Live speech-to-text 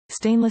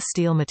Stainless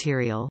steel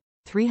material.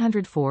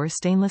 304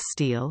 stainless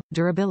steel,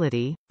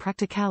 durability,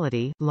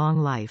 practicality, long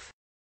life.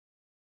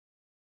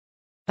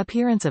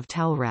 Appearance of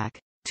towel rack.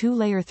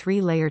 2-layer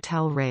 3-layer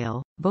towel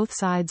rail, both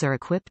sides are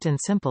equipped and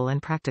simple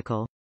and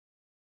practical.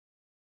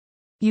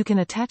 You can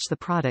attach the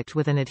product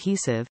with an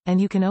adhesive,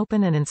 and you can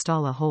open and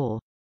install a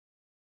hole.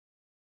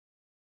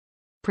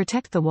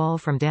 Protect the wall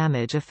from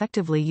damage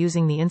effectively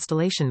using the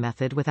installation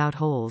method without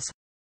holes.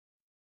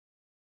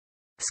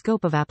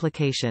 Scope of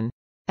application.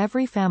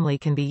 Every family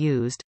can be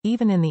used,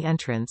 even in the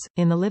entrance,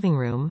 in the living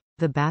room,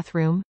 the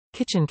bathroom,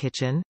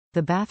 kitchen,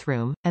 the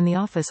bathroom, and the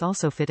office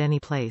also fit any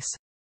place.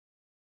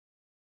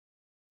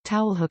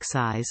 Towel hook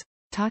size.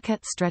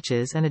 Talket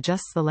stretches and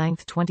adjusts the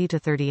length 20 to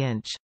 30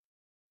 inch.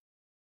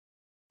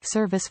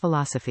 Service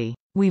philosophy.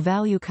 We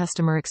value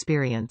customer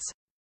experience.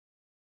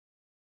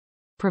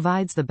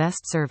 Provides the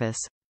best service.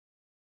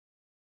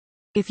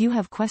 If you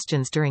have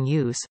questions during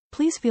use,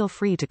 please feel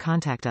free to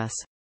contact us.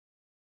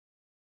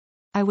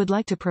 I would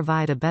like to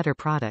provide a better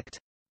product.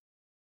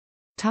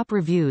 Top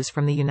reviews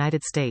from the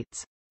United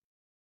States.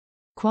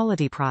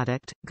 Quality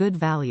product, good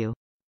value.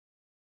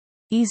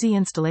 Easy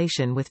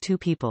installation with 2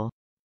 people.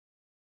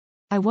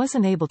 I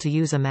wasn't able to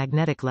use a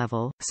magnetic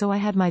level, so I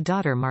had my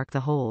daughter mark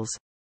the holes.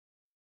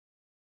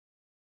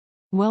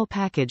 Well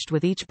packaged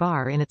with each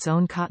bar in its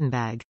own cotton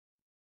bag.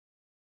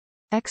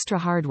 Extra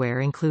hardware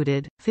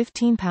included,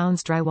 15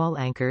 pounds drywall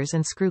anchors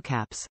and screw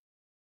caps.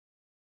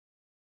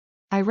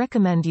 I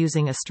recommend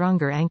using a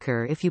stronger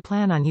anchor if you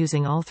plan on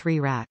using all 3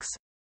 racks.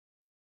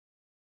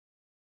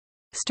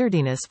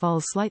 Sturdiness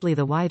falls slightly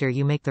the wider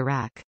you make the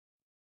rack.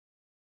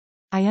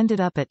 I ended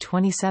up at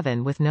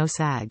 27 with no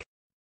sag.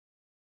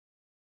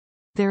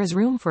 There is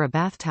room for a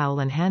bath towel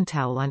and hand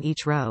towel on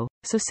each row,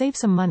 so save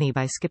some money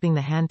by skipping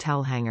the hand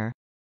towel hanger.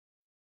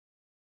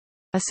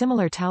 A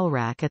similar towel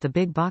rack at the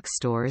big box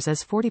stores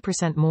is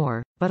 40%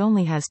 more, but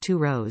only has 2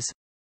 rows.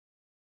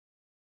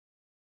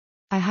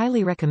 I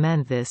highly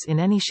recommend this in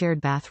any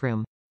shared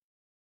bathroom.